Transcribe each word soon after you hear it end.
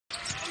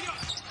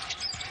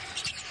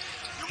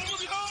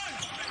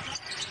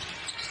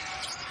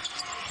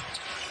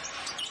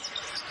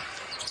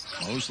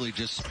Mosley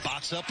just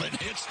spots up and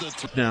hits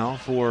the now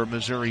for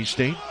Missouri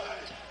State.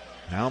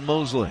 Now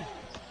Mosley.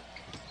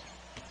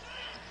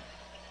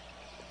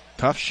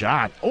 Tough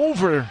shot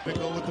over. They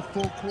go with the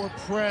full court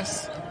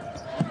press.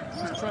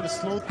 Just try to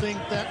slow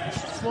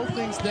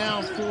things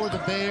down for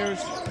the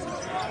Bears.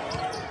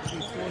 He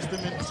forced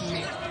them into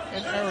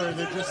an error.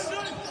 They're just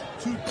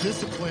too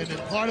disciplined, and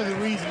part of the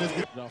reason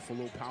is off a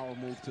little power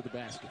move to the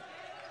basket.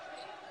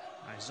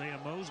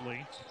 Isiaih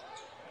Mosley,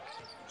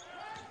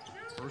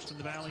 first in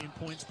the Valley in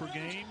points per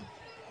game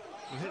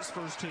with his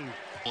first two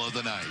of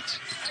the night.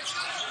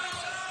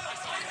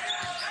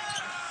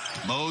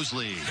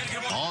 Mosley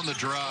on the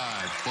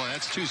drive. Boy,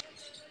 that's two.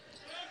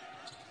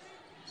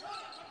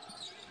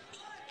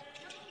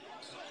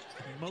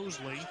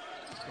 Mosley,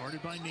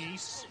 guarded by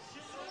Nice.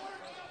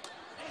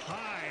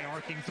 High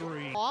arcing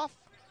three. Off,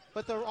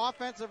 but the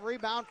offensive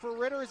rebound for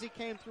Ritter as he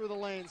came through the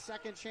lane.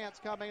 Second chance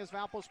coming as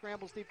Valpo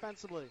scrambles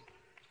defensively.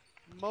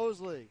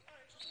 Mosley,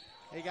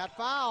 he got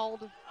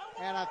fouled,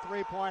 and a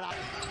three-point.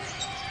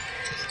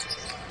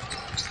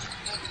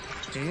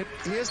 He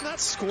has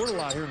not scored a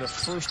lot here in the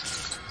first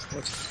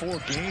 4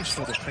 games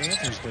for the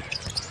Panthers, but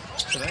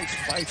tonight's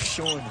Fife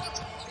showing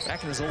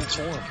back in his old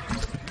form.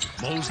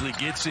 Mosley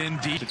gets in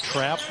deep to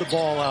trap the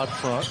ball out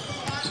front.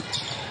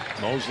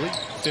 Mosley,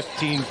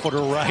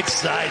 15-footer right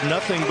side,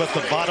 nothing but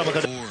the bottom of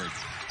the board.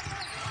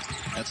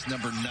 That's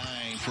number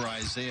 9 for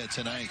Isiaih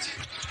tonight.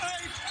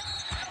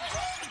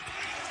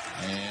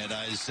 And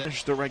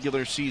Isiaih, the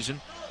regular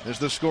season as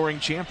the scoring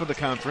champ of the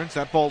conference.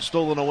 That ball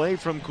stolen away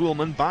from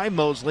Kuhlman by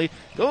Mosley.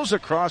 Goes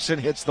across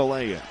and hits the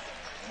layup.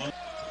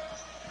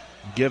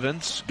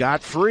 Givens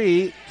got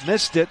free,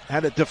 missed it,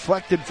 had it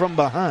deflected from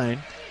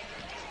behind.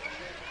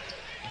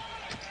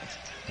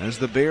 As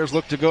the Bears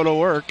look to go to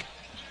work,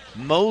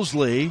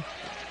 Mosley,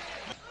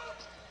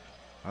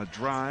 a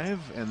drive,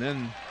 and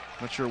then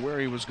not sure where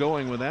he was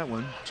going with that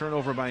one.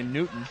 Turnover by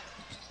Newton.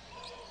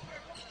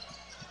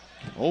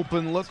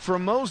 Open look for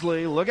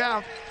Mosley. Look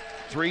out.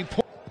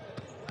 3-point.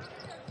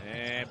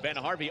 And Ben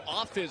Harvey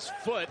off his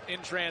foot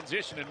in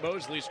transition, and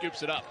Mosley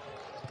scoops it up.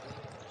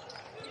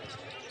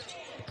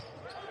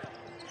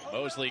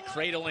 Mosley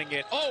cradling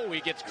it. Oh,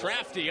 he gets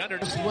crafty under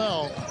as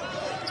well.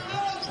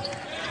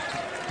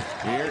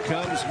 Here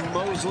comes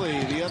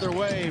Mosley the other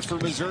way for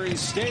Missouri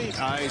State.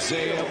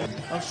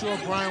 Isiaih. I'm sure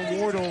Brian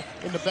Wardle,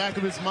 in the back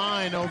of his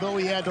mind, although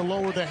he had to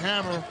lower the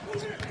hammer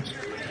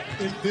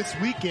this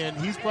weekend,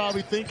 he's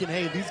probably thinking,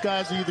 hey, these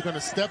guys are either going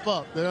to step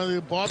up. They're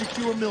either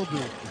barbecue or mildew.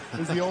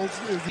 Is the old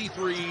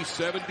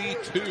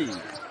 73-72.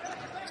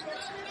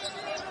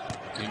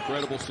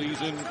 Incredible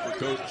season for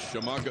Coach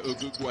Shamaka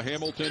Ogugwa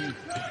Hamilton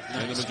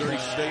and the Missouri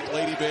State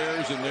Lady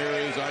Bears. And there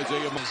is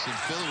Isiaih Mosley.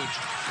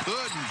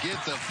 Couldn't get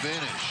the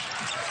finish.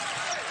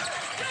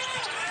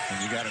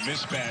 And you got a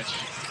mismatch.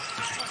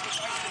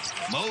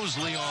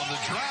 Mosley on the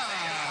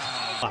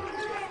drive.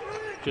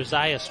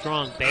 Josiah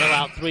Strong,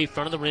 bailout three,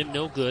 front of the rim,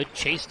 no good.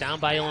 Chased down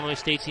by Illinois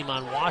State team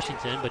on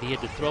Washington, but he had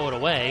to throw it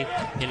away,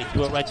 and he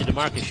threw it right to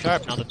DeMarcus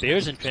Sharp. Now the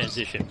Bears in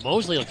transition.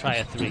 Mosley will try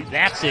a three.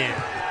 That's in.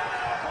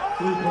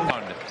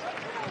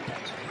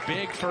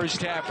 Big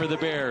first half for the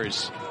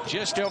Bears.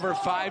 Just over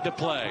 5 to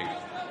play.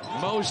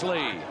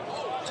 Mosley.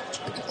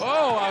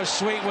 Oh, how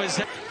sweet was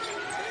that?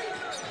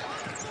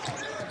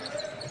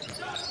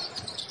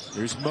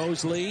 There's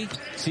Mosley,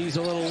 sees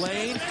a little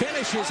lane,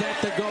 finishes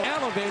at the goal,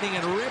 elevating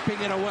and ripping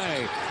it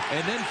away,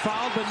 and then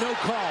fouled but no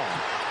call.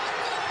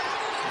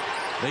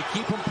 They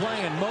keep him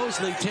playing.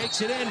 Mosley takes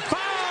it in,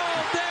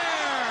 fouled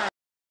there!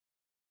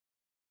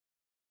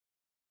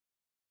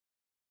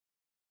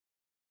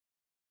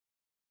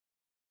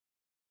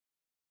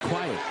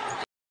 Quiet.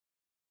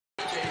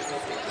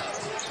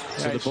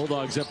 So the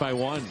Bulldogs up by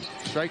 1.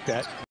 Strike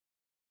that.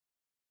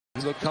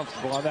 You look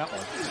comfortable on that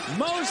one.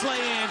 Mosley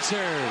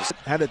answers.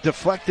 Had it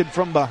deflected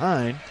from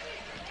behind.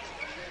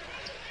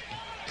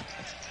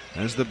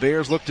 As the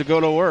Bears look to go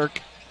to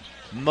work,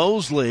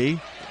 Mosley.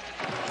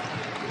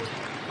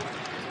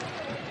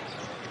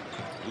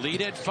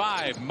 Lead at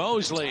 5.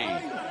 Mosley.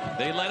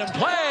 They let him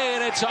play,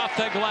 and it's off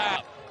the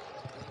glass.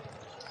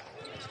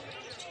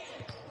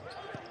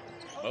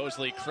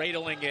 Mosley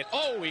cradling it.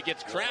 Oh, he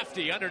gets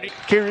crafty underneath.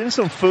 Carrying in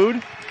some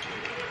food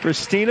for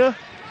Stina,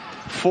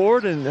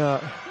 Ford,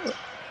 and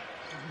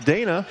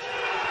Dana.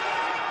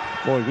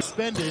 Boy,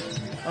 suspended.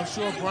 I'm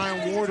sure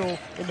Brian Wardle,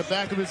 in the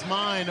back of his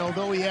mind,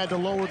 although he had to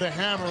lower the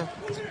hammer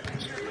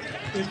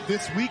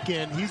this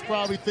weekend, he's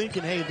probably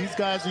thinking, hey, these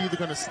guys are either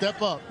going to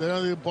step up. They're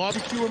either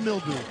barbecue or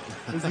mildew.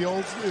 Is the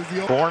old.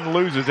 Bourne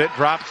loses it,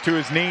 drops to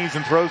his knees,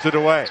 and throws it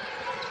away.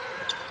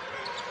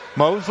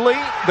 Mosley,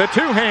 the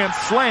two-hand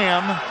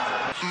slam.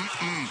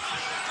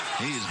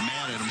 He's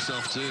mad at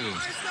himself, too.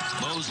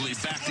 Mosley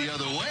back the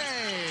other way.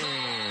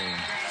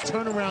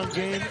 Turnaround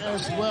game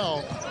as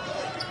well.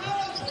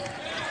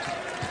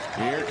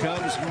 Here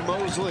comes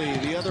Mosley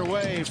the other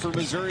way for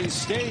Missouri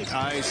State.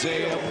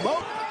 Isiaih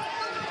Mosley.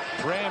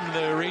 Graham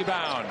the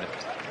rebound.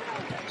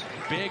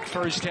 Big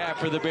first half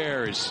for the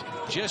Bears.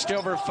 Just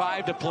over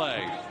 5 to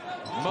play.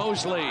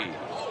 Mosley.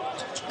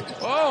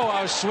 Oh,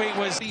 how sweet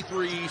was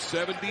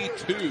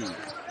 73-72.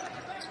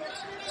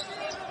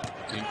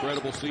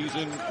 Incredible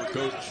season for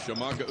Coach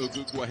Shamaka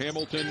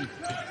Ogugwa-Hamilton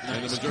and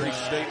the Missouri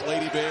State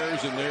Lady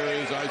Bears. And there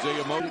is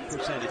Isiaih Mosley.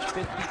 Percentage,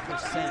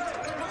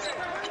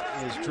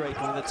 50% is Drake,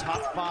 one of the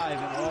top 5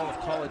 in all of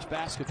college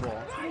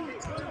basketball.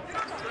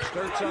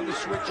 Starts on the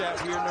switch out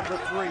here, number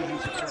 3.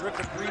 He's a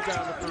terrific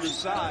rebounder for his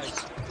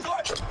size.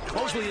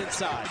 Mosley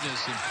inside. And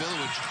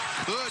Filowich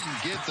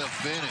couldn't get the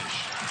finish.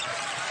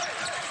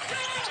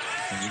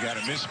 And you got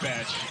a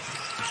mismatch.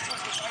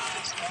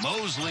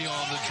 Mosley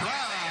on the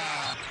drive.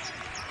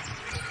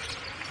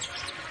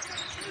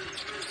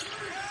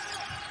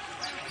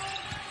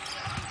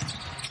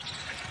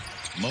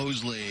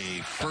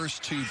 Mosley,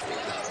 first 2.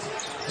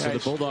 So the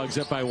Bulldogs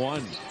up by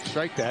 1.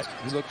 Strike that.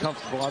 You look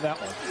comfortable on that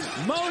one.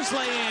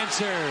 Mosley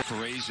answer.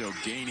 Ferrazzo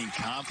gaining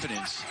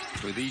confidence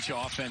with each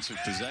offensive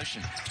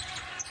possession.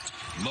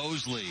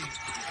 Mosley.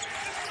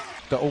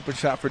 The open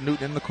shot for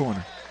Newton in the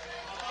corner.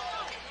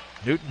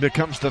 Newton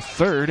becomes the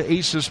 3rd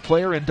Aces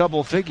player in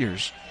double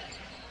figures.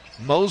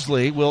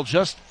 Mosley will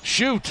just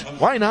shoot.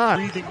 Why not?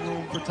 Breathing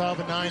room for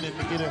Talbot-Nine to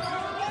get a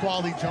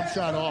quality jump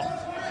shot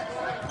off.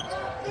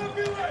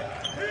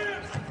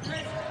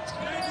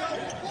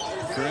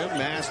 Prim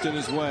masked in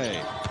his way.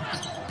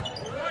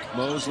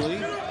 Mosley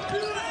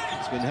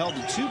has been held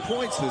to 2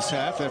 points this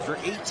half after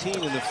 18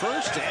 in the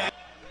first.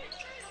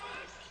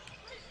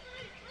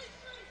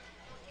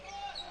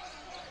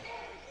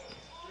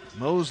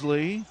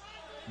 Mosley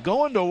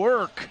going to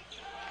work.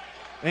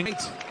 And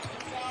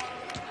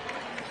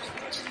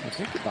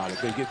think about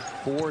it. They get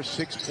 4 or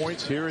 6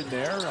 points here and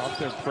there off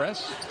their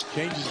press.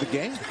 Changes the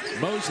game.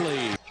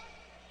 Mosley.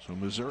 So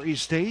Missouri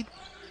State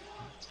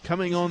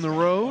coming on the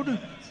road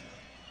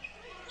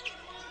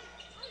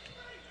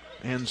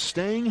and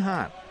staying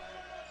hot,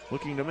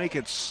 looking to make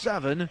it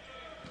 7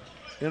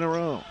 in a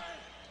row.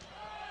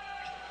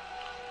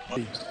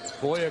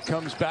 Boya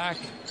comes back.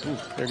 Ooh,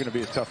 they're going to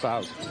be a tough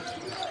out.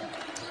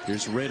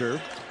 Here's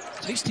Ritter.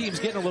 These teams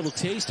getting a little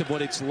taste of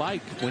what it's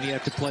like when you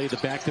have to play the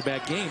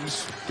back-to-back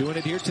games. Doing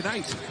it here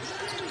tonight.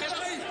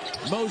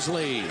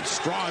 Mosley,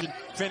 strong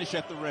Finish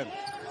at the rim.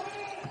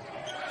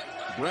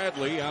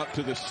 Bradley out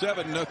to the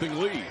 7-0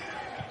 lead.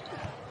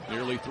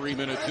 Nearly 3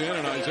 minutes in,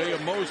 and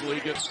Isiaih Mosley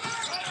gets.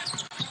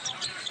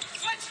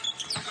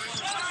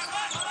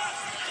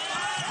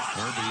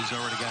 He's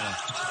already got a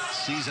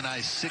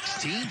season-high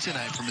 16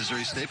 tonight for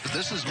Missouri State, but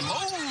this is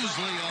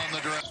Mosley on the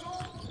drive.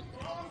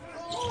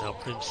 Now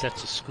Prim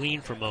sets a screen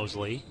for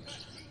Mosley,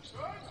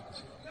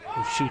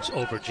 who shoots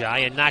over Jai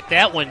and knocked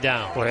that one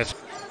down. Boy, that's...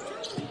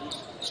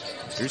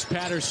 Here's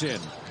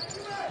Patterson.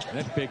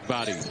 That big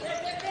body.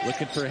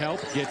 Looking for help,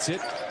 gets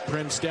it.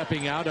 Prim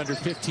stepping out, under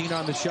 15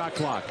 on the shot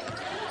clock.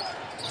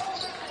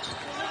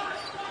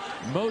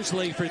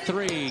 Mosley for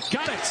 3.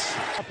 Got it!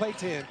 I play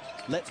 10.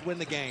 Let's win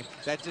the game.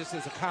 That just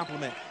is a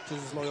compliment to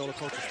this Loyola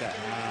coaching staff.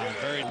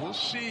 We'll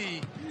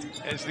see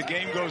as the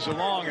game goes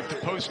along. If the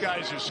post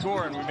guys are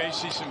scoring, we may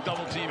see some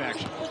double team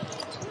action.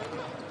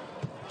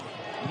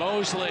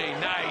 Mosley,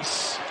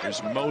 nice.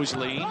 There's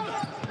Mosley.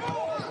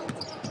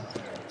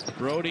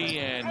 Brody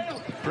and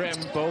Prim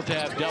both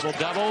have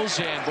double-doubles,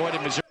 and boy,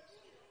 did Missouri.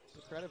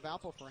 Credit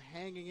Valpo for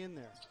hanging in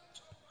there.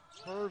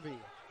 Hervey,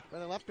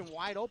 when they left him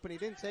wide open, he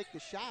didn't take the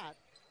shot.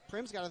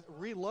 Prim's got to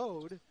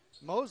reload.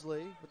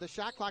 Mosley with the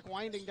shot clock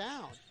winding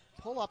down.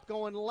 Pull up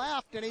going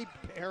left, and he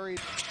buried.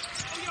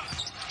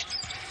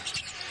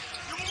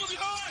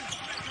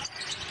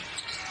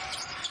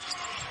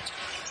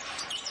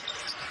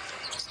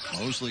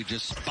 Mosley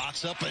just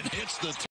spots up and hits the